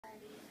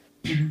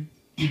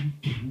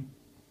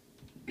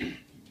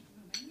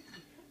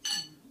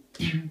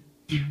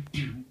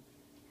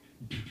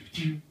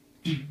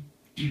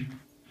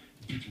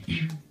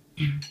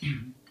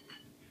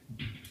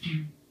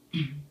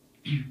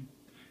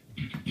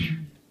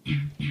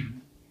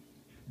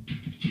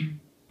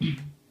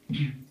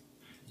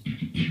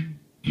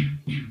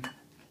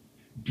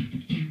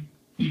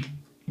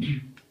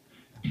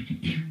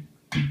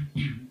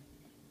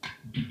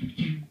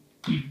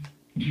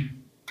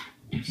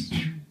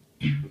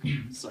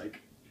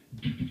Psych.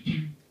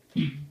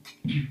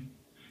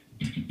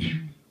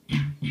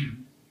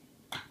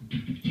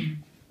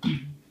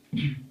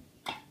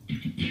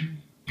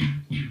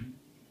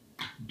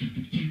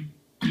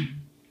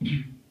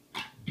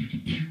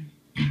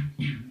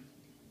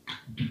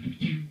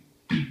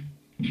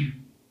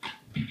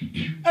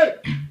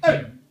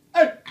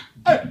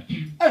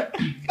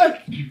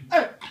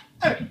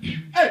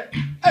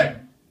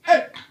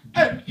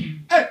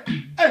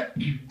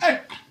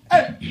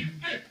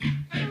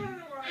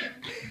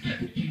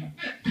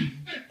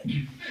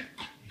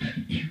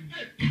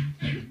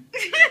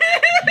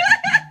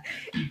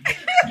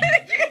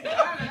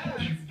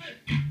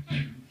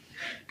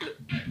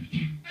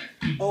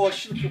 Oh, I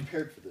should have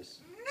prepared for this.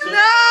 So, no!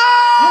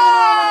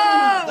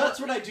 That's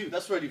what I do.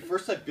 That's what I do.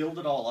 First, I build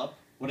it all up.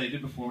 What I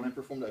did before when I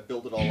performed, I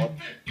build it all up.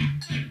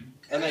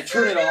 And I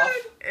turn it off.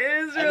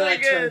 And then I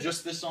turn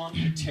just this on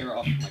and tear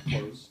off my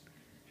clothes.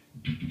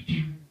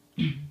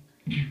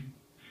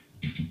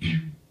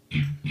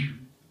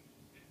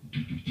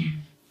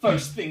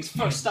 First things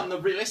first, I'm the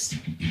realist.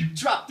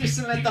 Drop this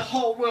and let the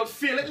whole world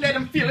feel it. Let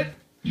them feel it.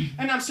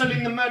 And I'm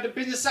studying the murder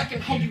business. I can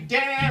hold you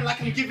down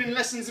like I'm giving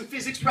lessons in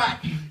physics, right?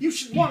 You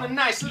should want a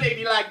nice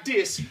lady like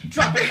this.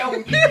 Drop it low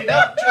and pick it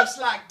up just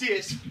like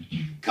this.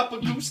 Cup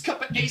of goose,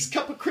 cup of ace,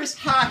 cup of Chris,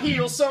 high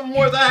heels,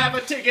 somewhere that I have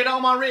a ticket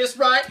on my wrist,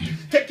 right?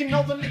 Taking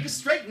all the liquor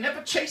straight,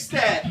 never chase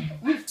that.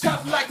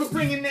 Rooftop like we're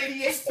bringing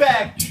 88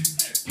 back.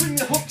 Bring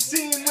the hooks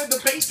in where the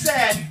bass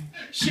at.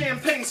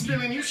 Champagne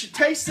spilling, you should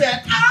taste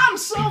that. I'm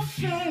so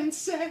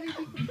fancy.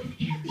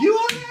 You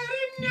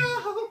already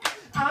know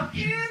I'm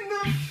in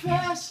the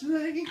fast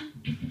lane.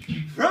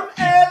 From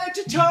LA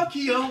to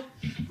Tokyo,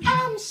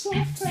 I'm so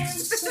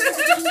fancy.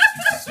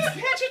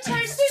 Can't you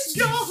taste this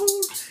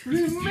gold?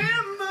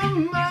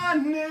 Remember my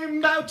name,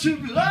 about to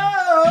blow.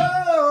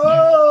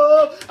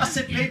 I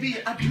said, baby,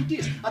 I do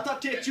this. I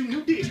thought that you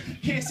knew this.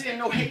 Can't say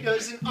no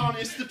haters and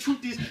honest. The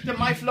truth is that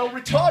my flow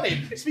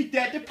retarded. Speak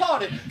that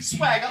departed.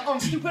 Swagger, I'm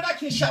stupid. I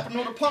can't shop at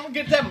no department.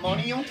 Get that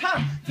money on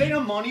time. They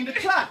don't money to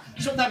climb.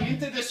 So that means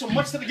that there's so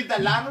much that I give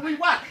that line a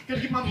rewind.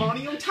 Gotta get my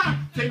money on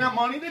time. They not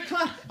money to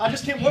climb. I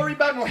just can't worry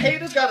about no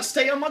haters. Gotta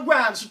stay on my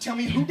grind. So tell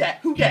me who that?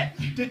 Who that?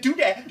 To do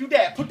that, do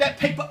that. Put that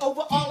paper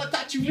over all. I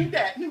thought you knew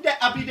that. Knew that.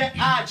 I'll be that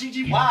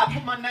IGGY.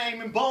 Put my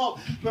name in bold.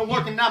 Been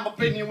working on my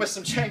opinion with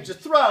some change to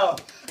throw.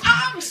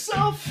 I'm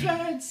so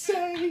fancy.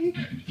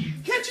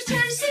 Can't you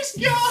taste this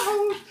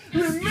gold?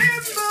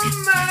 Remember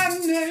my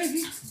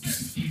name.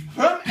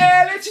 From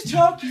LA to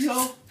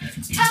Tokyo,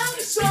 I'm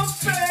so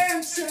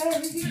fancy.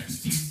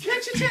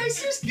 Can't you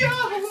taste this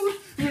gold?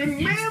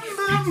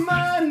 Remember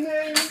my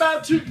name,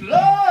 about to blow.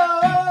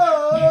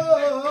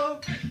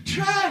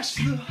 Trash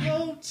the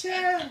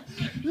hotel.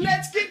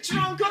 Let's get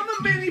drunk on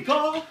the mini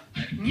bar.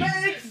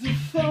 Make the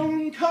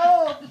phone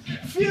call.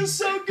 Feels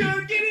so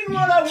good getting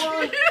what I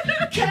want.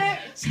 Can't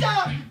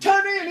stop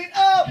turning it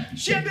up.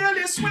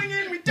 Chandelier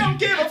swinging, we don't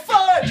give a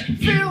fudge.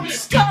 Film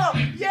star,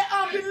 yeah,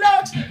 I'm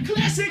deluxe.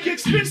 Classic,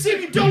 expensive,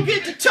 you don't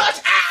get to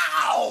touch.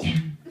 Ow!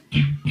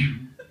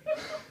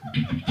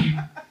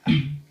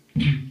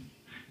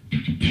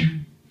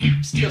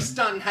 Still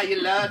stunned how you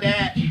love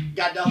that.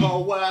 Got the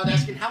whole world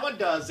asking how it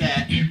does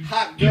that.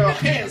 Hot girl,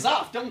 hands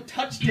off, don't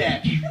touch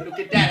that. Look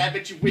at that, I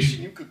bet you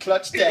wishing you could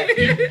clutch that.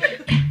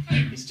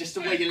 It's just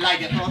the way you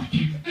like it, huh?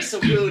 It's so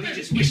good, you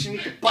just wishing you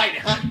could bite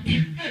it, huh?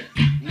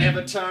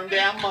 Never turn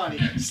down money.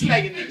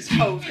 Slaying these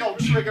hoes, go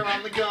trigger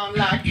on the gun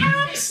like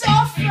I'm so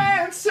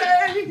fancy.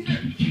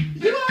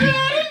 You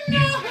already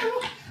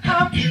know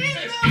I'm in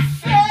the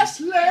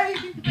fast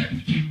lane.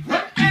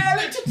 From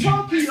LA to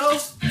Tokyo,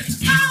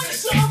 I'm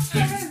so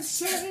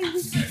fancy.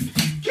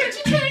 Can't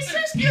you taste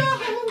this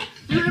gold?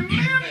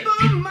 Remember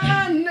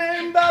my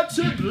name, about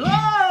to blow.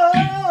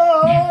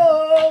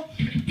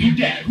 Who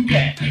that? Who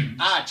that?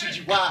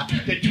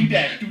 I-G-G-Y. They do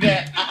that, do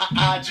that.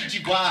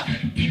 I-G-G-Y.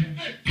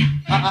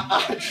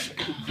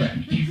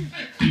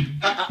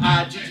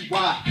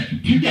 I-G-G-Y.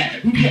 Who that?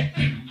 Who that?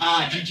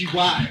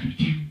 I-G-G-Y.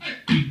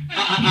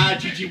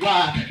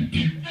 I-G-G-Y.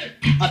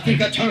 I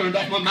think I turned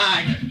off my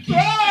mic. Oh!